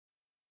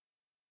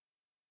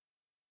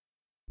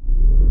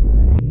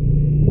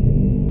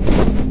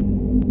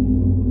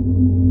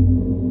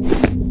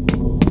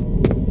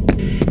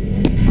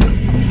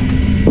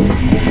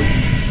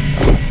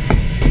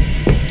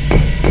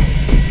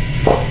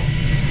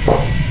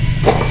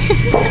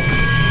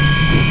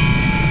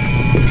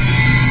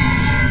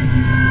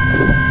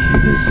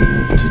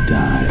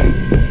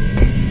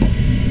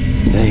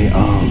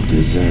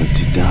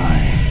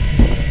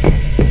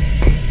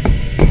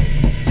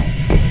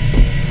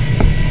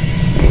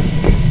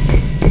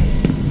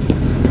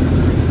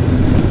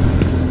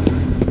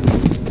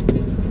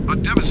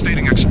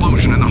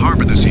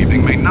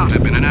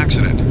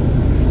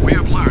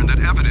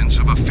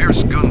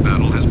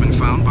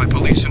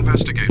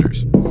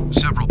investigators.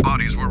 Several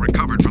bodies were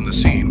recovered from the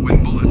scene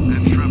with bullet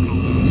and shrapnel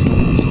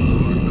wounds. So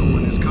far, no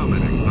one is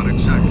commenting on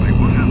exactly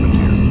what happened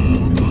here.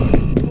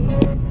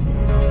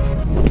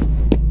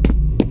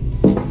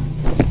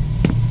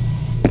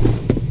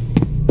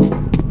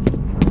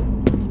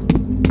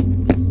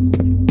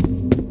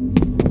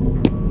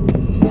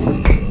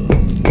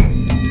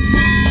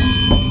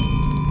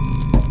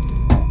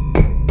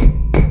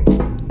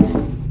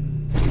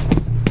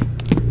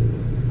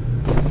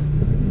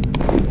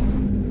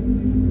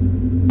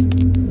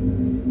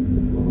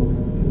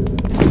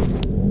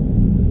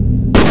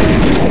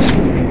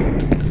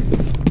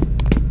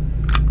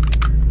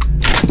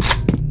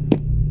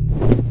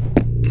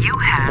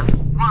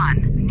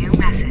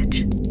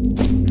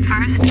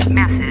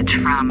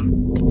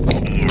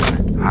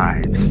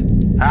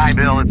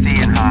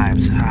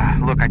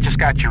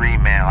 Got your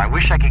email. I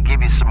wish I could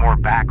give you some more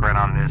background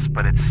on this,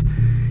 but it's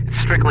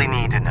strictly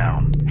need to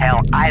know. Hell,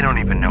 I don't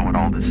even know what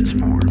all this is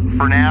for.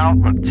 For now,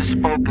 look, just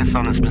focus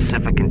on the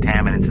specific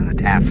contaminants in the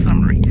task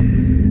summary.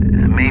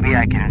 Maybe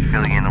I can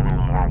fill you in a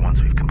little more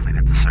once we've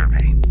completed the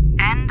survey.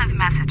 End of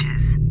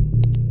messages.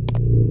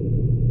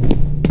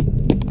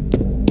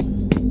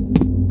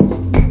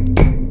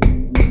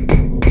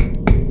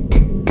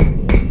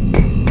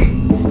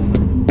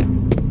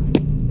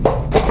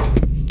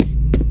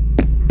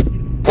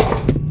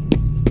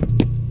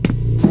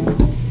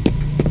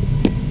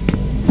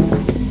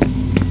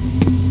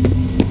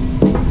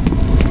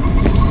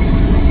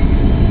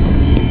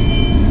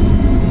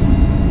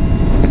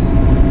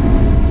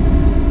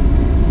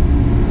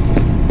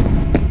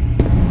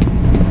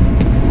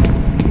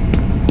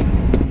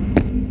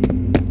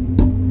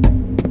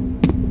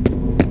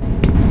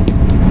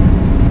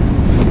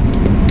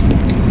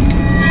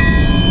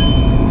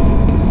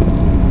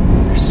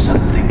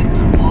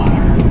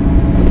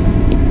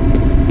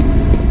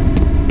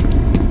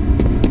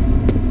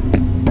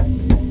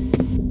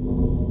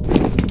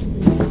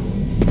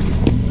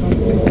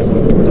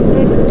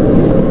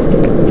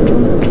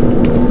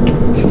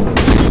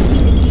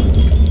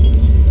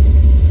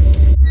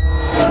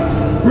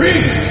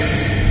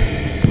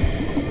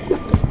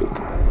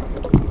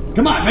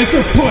 Come on, make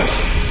her push!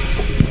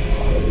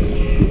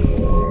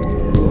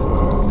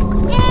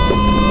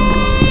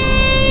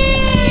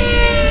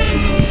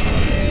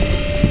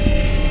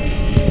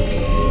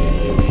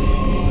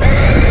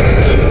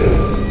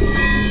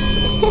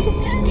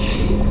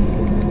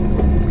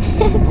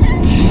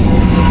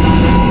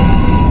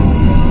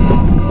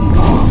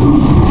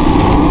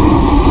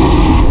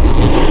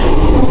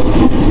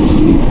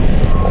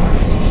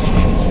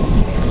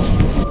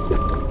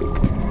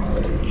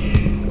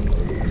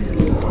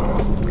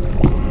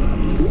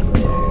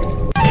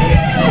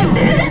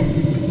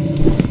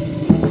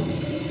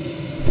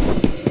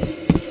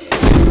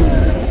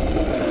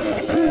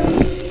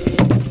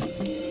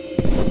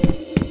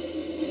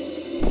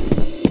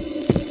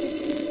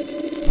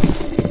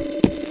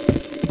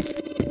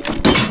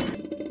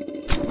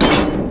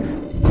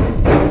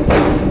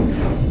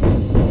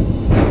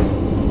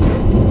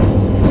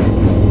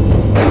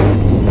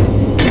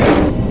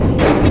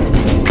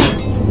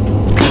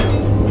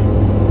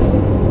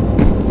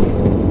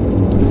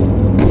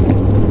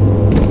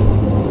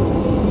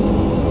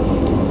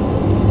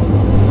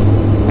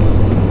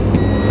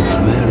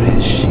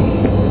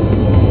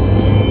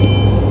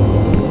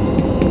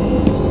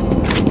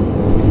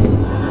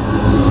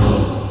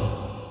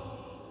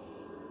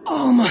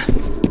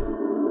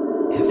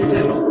 If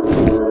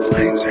Vettel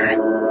finds her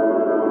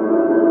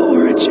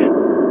origin.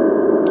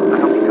 What the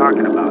hell are you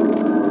talking about?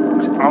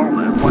 Whose own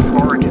and what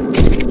origin?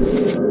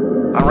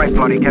 All right,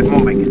 buddy, get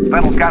moving.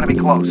 Vettel's got to be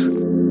close.